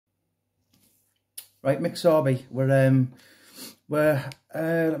Right, Mick Sorby. We're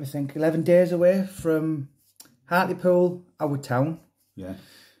let me think, 11 days away from Hartlepool, our town. Yeah.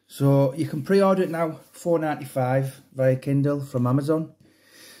 So you can pre-order it now, $4.95 via Kindle from Amazon.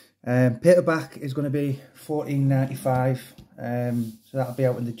 Paperback is going to be $14.95. So that'll be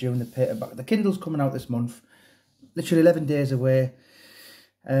out in the June. The paperback, the Kindle's coming out this month. Literally 11 days away.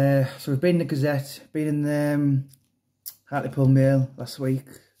 So we've been in the Gazette, been in the Hartlepool Mail last week.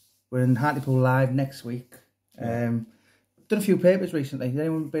 We're in Hartlepool Live next week. Done a few papers recently. Has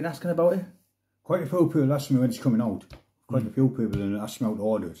anyone been asking about it? Quite a few people asked me when it's coming out. Quite a few people asked me out to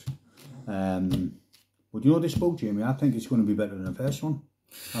order it. But you know this book, Jamie? I think it's going to be better than the first one.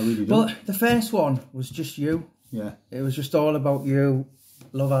 I really do. Well, the first one was just you. Yeah. It was just all about you,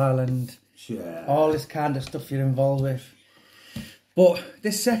 Love Island, all this kind of stuff you're involved with. But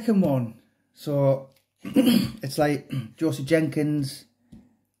this second one, so it's like Josie Jenkins,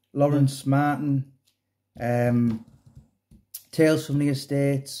 Lawrence Martin, Tales from the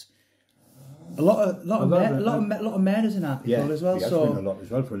Estates. A lot of murders in Hartlepool as well. Yeah, so been a lot as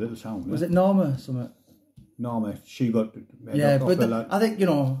well for a little town. Was it Norma? Something? Norma, she got. Yeah, but I think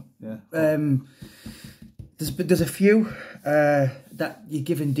there's a few that you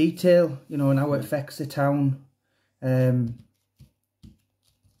give in detail, and how it affects the town.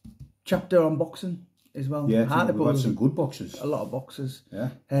 Chapter on boxing as well. Yeah, Hartlepool we've got some good boxers. A lot of boxers. Yeah.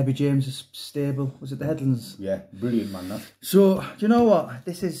 Herbie James's stable. Was it the Headlands? Yeah, brilliant man, that. So, do you know what?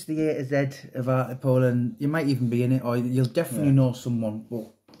 This is the A to Z of Hartlepool, and you might even be in it, or you'll definitely know someone.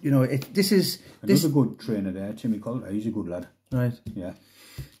 But, this is... Another good trainer there, Timmy Coulter. He's a good lad. Right. Yeah.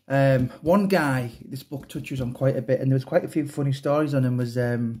 One guy this book touches on quite a bit, and there was quite a few funny stories on him, was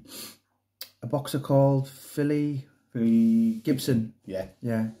a boxer called Philly Gibson. Yeah.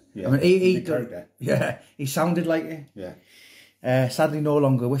 Yeah. Yeah. I mean, character. Yeah, he sounded like it. Yeah. Sadly, no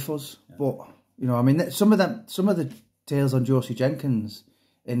longer with us. Yeah. But I mean, some of the tales on Josie Jenkins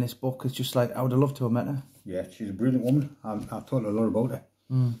in this book is just like I would have loved to have met her. Yeah, she's a brilliant woman. I've thought a lot about her.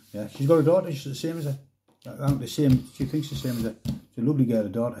 Mm. Yeah, she's got a daughter. She's the same as her. The same. She thinks the same as her. She's a lovely girl, a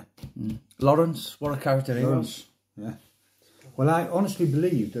daughter. Mm. Lawrence, what a character he was. Yeah. Well, I honestly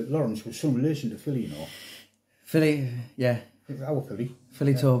believe that Lawrence was some relation to Philly. Philly, yeah. Our Philly.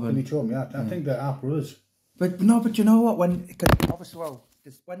 Philly Tobin. Philly Tobin, yeah. I think they're our brothers. But you know what? When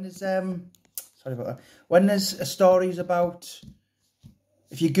there's stories about,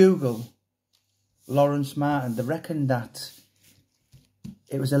 if you Google Lawrence Martin, they reckon that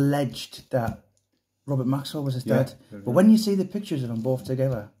it was alleged that Robert Maxwell was his dad. But when you see the pictures of them both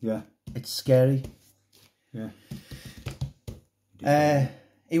together, it's scary. Yeah.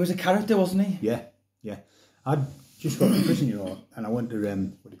 He was a character, wasn't he? Yeah, yeah. I just got to prison, and I went to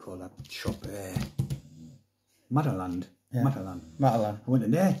what do you call that shop? Mataland. Yeah. Mataland. I went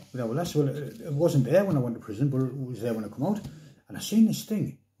in there. It wasn't there when I went to prison, but it was there when I come out. And I seen this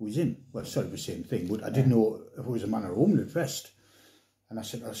thing. It was in. Well, sorry, it was the same thing, but I didn't know if it was a man or a woman at first. And I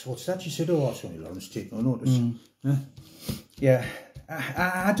said, what's that? She said, oh, it's only Lawrence, take no notice. Yeah.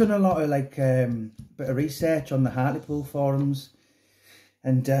 I done a lot of bit of research on the Hartlepool forums,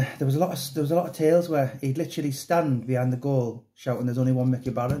 and there was a lot of tales where he'd literally stand behind the goal shouting, "There's only one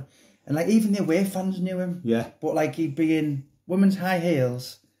Mickey Barron," and even the away fans knew him. Yeah. But he'd be in women's high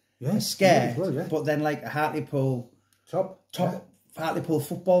heels, scared, but then a Hartlepool top Hartlepool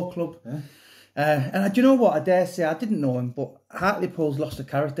football club. Yeah. And do you know what? I dare say I didn't know him, but Hartlepool's lost a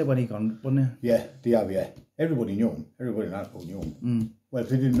character when he gone, wasn't he? Yeah, they have. Yeah, everybody knew him. Everybody in Hartlepool knew him. Mm. Well, if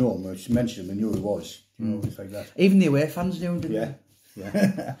they didn't know him, or just mentioned him, they knew who he was. It's like that. Even the away fans knew him, didn't they?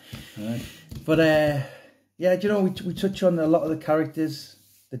 Yeah. Right. But do you know, we touch on a lot of the characters,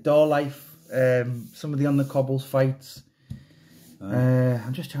 the door life, some of the on the cobbles fights.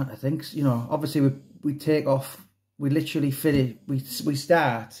 I'm just trying to think. Obviously we take off. We literally finish. We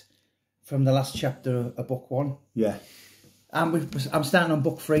start from the last chapter of book 1. Yeah. And I'm starting on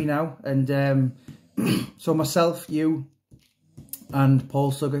book 3 now, and so myself, you, and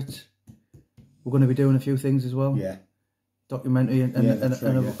Paul Suggett, we're going to be doing a few things as well. Yeah. Documentary and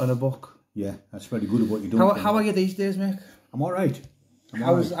a book. Yeah, that's very good of what you're doing. How are you these days, Mick? I'm all right.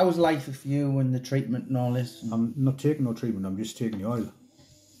 How's life with you and the treatment and all this? I'm not taking no treatment. I'm just taking the oil.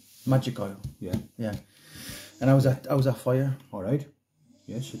 Magic oil. Yeah. Yeah. And how's that fire? All right.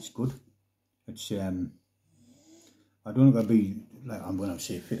 Yes, it's good. It's I don't want to be I'm when I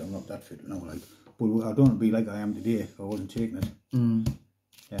say fit, I'm not that fit now, but I don't want to be like I am today if I wasn't taking it. Mm.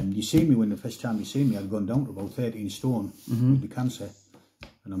 You see me when the first time you see me, I'd gone down to about 13 stone with the cancer,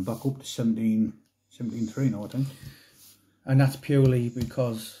 and I'm back up to 17.3 now, I think. And that's purely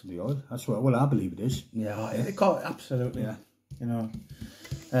because the oil. That's what I believe it is. Yeah, absolutely. Yeah.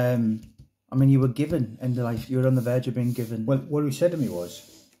 I mean, you were given end of life. You were on the verge of being given. Well, what he said to me was,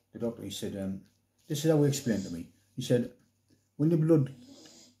 the doctor, he said, this is how he explained to me. He said, when the blood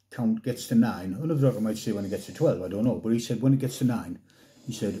count gets to 9, another doctor might say when it gets to 12, I don't know, but he said when it gets to 9,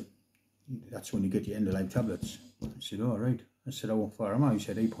 he said, that's when you get your end of life tablets. I said, all right. I said, how far am I? He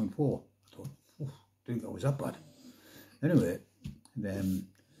said 8.4. I thought, I didn't think that was that bad. Anyway,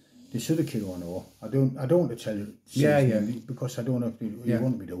 this other kid I know, I don't want to tell you, because I don't know if you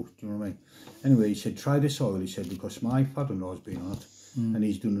want me to, do you know what I mean? Anyway, he said, try this oil, he said, because my father-in-law's been on it, and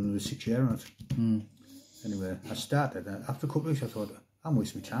he's done another 6 years on it. Anyway, I started, after a couple of weeks I thought, I'm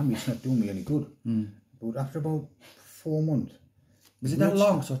wasting my time, it's not doing me any good. But after about 4 months... Was it that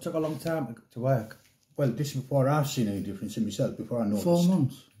long? So it took a long time to work? Well, this is before I've seen any difference in myself, before I noticed. 4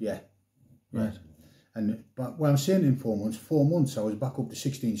 months? Yeah. Right. And but when I'm saying in 4 months, 4 months I was back up to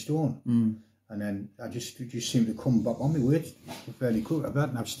 16 stone. And then I just seemed to come back on my weight fairly quick.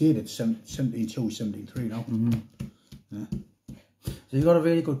 I've stayed at 17.2, 17.3 now. Yeah. So you got a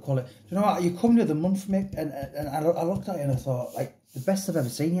really good quality. Do you know what? You come the other month, Mick, and I looked at you and I thought, like, the best I've ever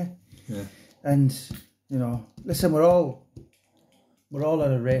seen you. Yeah. And, you know, listen, we're all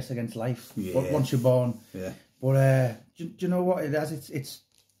at a race against life once you're born. Yeah. But do you know what it is? It's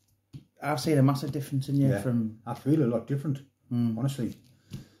I've seen a massive difference in you from... I feel a lot different, honestly.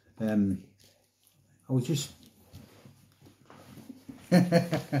 I thought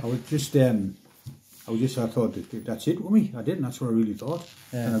that's it with me. I didn't. That's what I really thought.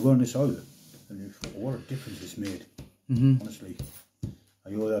 Yeah. And I go on this oil, and what a difference it's made. Honestly,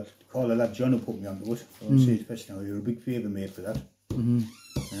 I owe that call of that John who put me onto it. I want to say especially now, you're a big favour made for that.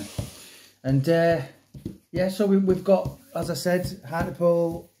 Yeah. And so we've got, as I said,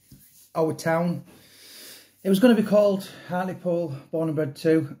 Hartlepool, our town. It was going to be called Hartlepool Born and Bred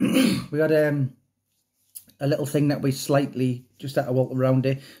 2. We had a little thing that we slightly just had to walk around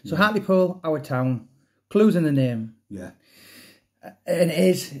it. So Hartlepool, our town, clues in the name. Yeah. And it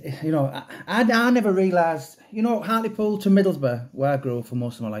is, you know, I never realised, you know, Hartlepool to Middlesbrough, where I grew up for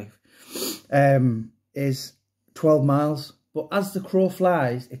most of my life, is 12 miles. But as the crow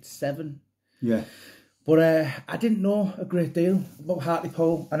flies, it's 7. Yeah. But I didn't know a great deal about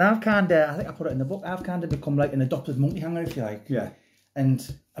Hartlepool. And I've kind of, I think I put it in the book, I've kind of become like an adopted monkey hanger, if you like. Yeah.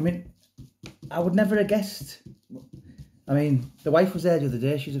 And, I mean, I would never have guessed. I mean, the wife was there the other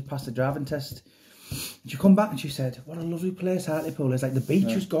day. She just passed the driving test. She come back and she said, what a lovely place Hartlepool is. Like, the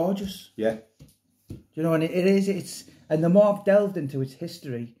beach is gorgeous. Yeah. Do you know, and it is, and the more I've delved into its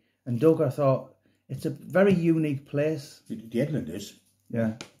history and dug, I thought, it's a very unique place. The headland is.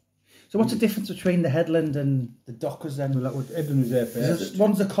 Yeah. So what's the difference between the headland and the dockers then? Well, that headland was there first.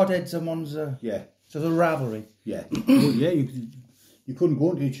 One's a codheads and one's a... Yeah. So there's a rivalry. Yeah. Well, yeah, you couldn't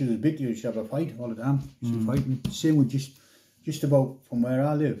go into each other's bit, you used to have a fight all the time. Fighting. Same with just about from where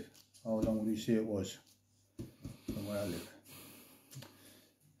I live. How long would you say it was from where I live?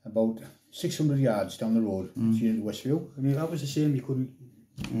 About 600 yards down the road to Westview. I mean, that was the same, you couldn't...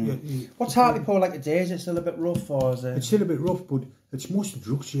 What's Hartlepool like today? Is it still a bit rough, or is it... It's still a bit rough, but it's mostly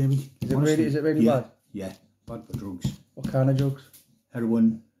drugs, Jamie. Is it really bad? Yeah, bad for drugs. What kind of drugs?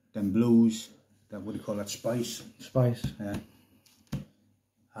 Heroin, then blues, that, what do you call that, spice. Spice. Yeah.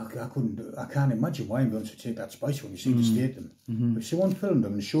 I can't imagine why ambulance would take that spice when you see the state of them. If someone filmed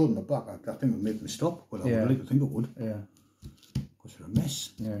them and showed them the back, I think it would make them stop. Well, I would like to think it would. Yeah. Because they're a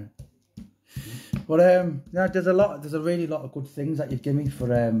mess. Yeah. But there's a really lot of good things that you've given me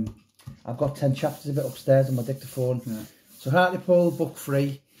for I've got 10 chapters of it upstairs on my dictaphone. Yeah. So Hartlepool, book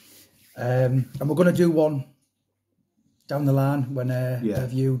 3. And we're gonna do one down the line when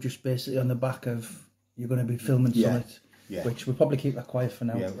of you just basically on the back of you're gonna be filming Summit. Yeah. Which we'll probably keep that quiet for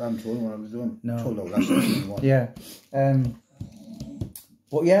now. Yeah, I haven't told what I was doing. No. Told her that's what yeah.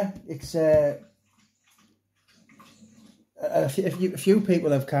 But yeah, it's a few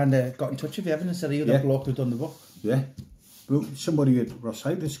people have kind of got in touch with you, haven't they? So the other bloke who's done the book. Yeah. Well, somebody at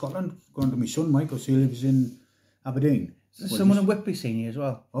Rosyth in Scotland, going to my son Mike, because he lives in Aberdeen. Is someone in Whitby seen you as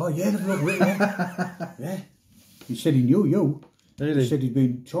well? Oh yeah, the bloke Whitby. Yeah. He said he knew you. Really? He said he'd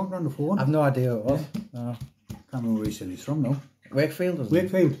been talking on the phone. I've no idea what it was. Yeah. No. Can't remember where he said he's from now. Wakefield, wasn't it?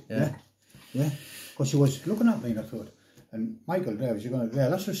 Wakefield, yeah. Yeah. Because he was looking at me and I thought, and Michael there, was you going to,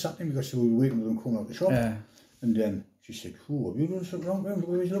 that's what's happening because we were waiting for them coming out the shop. Yeah. And then she said, have you done something wrong?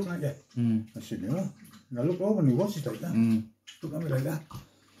 Where was he looking at you? I said, no. And I looked over and he was just like that. Looked at me like that.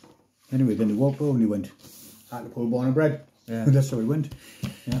 Anyway, then he walked over and he went, Hartlepool Born and Bred. Yeah. And that's how he went.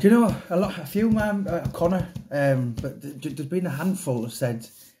 Yeah. Do you know, a few man, Connor, but there's been a handful have said, do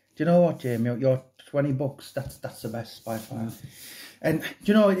you know what, Jamie, your 20 books, that's the best by far. Yeah. And do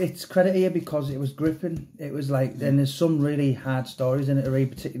you know, it's credit here because it was gripping. It was like, then there's some really hard stories in it to read,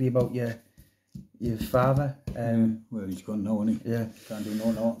 particularly about your your father. Well, he's gone now, isn't he? Yeah. Can't do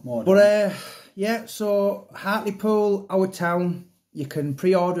no more. But yeah, so Hartlepool, our town, you can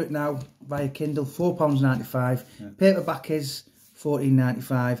pre-order it now via Kindle, £4.95. Yeah. Paperback is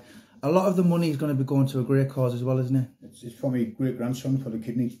 £14.95. A lot of the money is going to be going to a great cause as well, isn't it? It's for my great grandson for the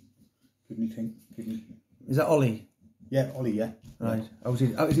kidney thing. Is that Ollie? Yeah, Ollie. Yeah. Right. Oh,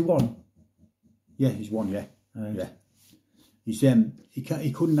 is he one? Yeah, he's one. Yeah. Right. Yeah. He's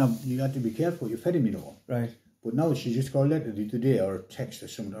he couldn't have. You had to be careful. You fed him, you know. Right. But now she just got a letter today or a text or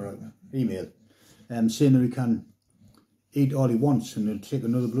something or an email, saying that he can eat all he wants and they'll take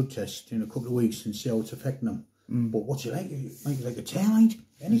another blood test in a couple of weeks and see how it's affecting him. But what's he like? Like a termite?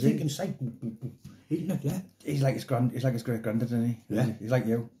 Anything inside? Eating it, yeah. He's like his great granddad, isn't he? Yeah. He's like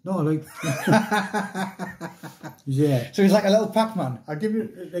you. No, like. Yeah. So he's like a little Pac-Man. I'll give you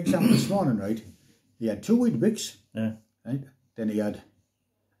an example this morning, right? He had 2 Weetabix, Yeah. right? Then he had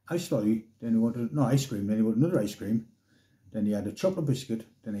ice lolly, then he wanted, ice cream, then he wanted another ice cream, then he had a chocolate biscuit,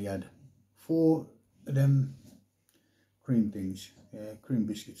 then he had 4 of them cream things, cream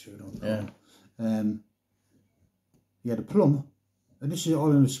biscuits, I don't know. Yeah. He had a plum, and this is all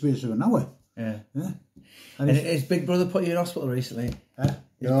in the space of an hour. Yeah. Yeah. And his big brother put you in hospital recently?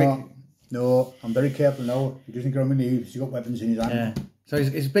 No, I'm very careful now. He doesn't get on my knees, he's got weapons in his hand. Yeah. So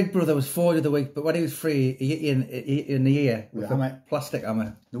his big brother was 4 of the week, but when he was 3, he hit you in the ear with a plastic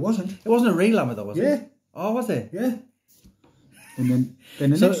hammer. There wasn't. It wasn't a real hammer though, was it? Yeah. Oh, was it? Yeah. And then the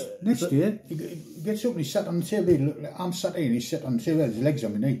next day, he gets up and he sat on the table. I'm sat here and he sat on the table, his legs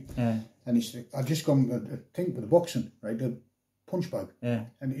on my knee. Yeah. And he said, I've just gone a thing for the boxing, right, the punch bag. Yeah.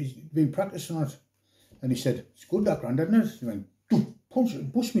 And he's been practicing on it. And he said, it's good that, Grandad, isn't it? He went, punch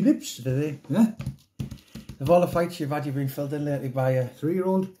it, bust my lips. Did he? Yeah. Of all the fights you've had, you've been filled in lately by a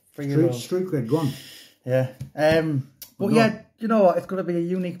 3-year-old. 3-year-old. Street grade gone. Yeah. But yeah, you know what? It's going to be a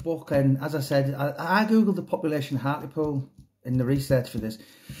unique book. And as I said, I googled the population of Hartlepool in the research for this.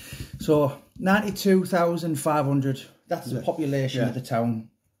 So 92,500. That's the population of the town,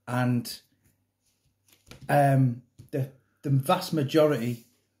 and the vast majority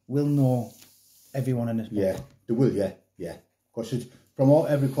will know everyone in this book. Yeah, they will. Yeah. Because it's from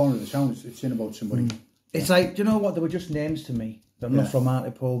every corner of the town. It's in about somebody. It's like, do you know what? They were just names to me. I'm not from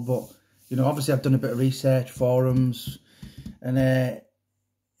Hartlepool, but you know, obviously I've done a bit of research, forums, and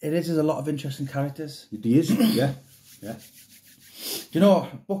there's a lot of interesting characters. It is. Yeah. Do you know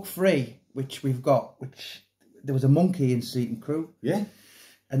book 3, which we've got, which there was a monkey in Seaton Crew. Yeah.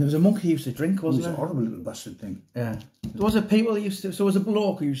 And there was a monkey who used to drink, wasn't there? It was a horrible little bastard thing. Yeah. There was a people who used to, so there was a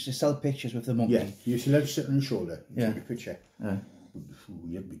bloke who used to sell pictures with the monkey. Yeah. He used to let it sit on his shoulder and take a picture. Yeah.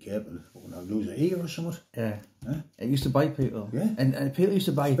 You have to be careful. I'll lose an ear or something. Yeah. It used to buy people. Yeah. And people used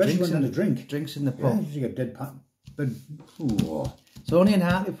to buy drinks in the drinks in the pub. Yeah, you get dead pat. But, So only in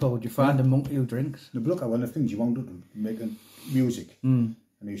Hartlepool would you find a monkey who drinks. The bloke, one of the things you wound up making music. And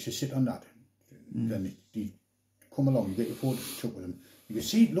he used to sit on that. Then he'd come along, you get your photo took with him. You could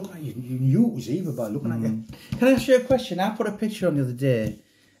see, look at you, you knew it was evil by looking at you. Can I ask you a question? I put a picture on the other day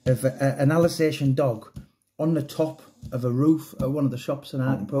of an Alsatian dog on the top of a roof at one of the shops in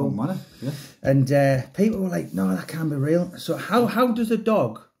Hartlepool. Yeah. And people were like, no, that can't be real. So how does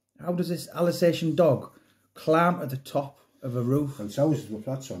this Alsatian dog climb at the top of a roof? Well, it's houses with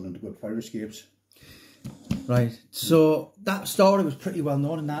flats on and they've got fire escapes. Right. So that story was pretty well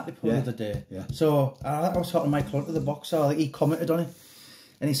known in Hartlepool the other day. Yeah. So I was talking to Michael Hunter, the boxer, he commented on it.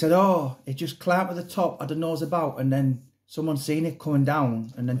 And he said, oh, it just climbed to the top, I don't know what's about, and then someone seen it coming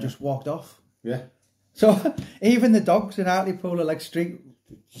down and then just walked off. Yeah. So even the dogs in Hartlepool are like street...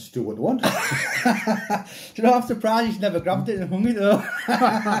 Just do what they want. Do you know, I'm surprised he's never grabbed it and hung it though.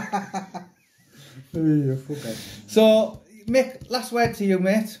 So, Mick, last word to you,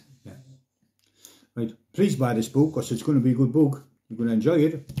 mate. Yeah. Right, please buy this book because it's going to be a good book. You're going to enjoy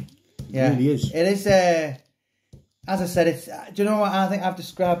it. It really is. It is, as I said, it's. Do you know what? I think I've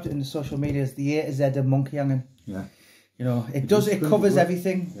described it in the social media as the A to Z of monkey hanging. Yeah. You know, it covers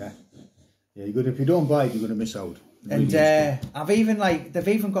everything. Yeah. Yeah, you're good. If you don't buy it, you're going to miss out. And I've even they've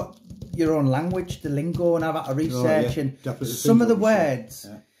even got your own language, the lingo, and I've had to research and some of the words.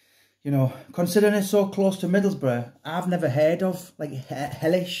 Yeah. You know, considering it's so close to Middlesbrough, I've never heard of like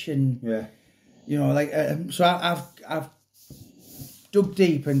hellish and you know, like so I've dug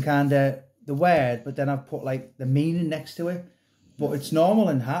deep and kind of the word, but then I've put like the meaning next to it. But it's normal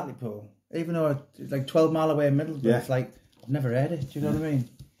in Hartlepool, even though it's like 12 mile away in Middlesbrough. Yeah. It's like I've never heard it. Do you know what I mean?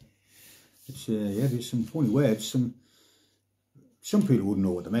 It's there's some funny words. Some people wouldn't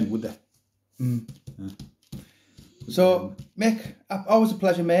know what they meant, would they? Yeah. So, Mick, always a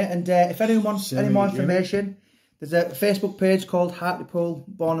pleasure, mate. And if anyone wants any more information, there's a Facebook page called Hartlepool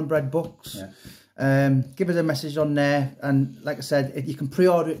Born and Bred Books. give us a message on there. And like I said, you can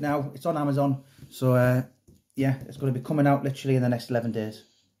pre-order it now. It's on Amazon. So, yeah, it's going to be coming out literally in the next 11 days.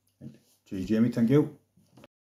 Cheers, Jamie. Thank you.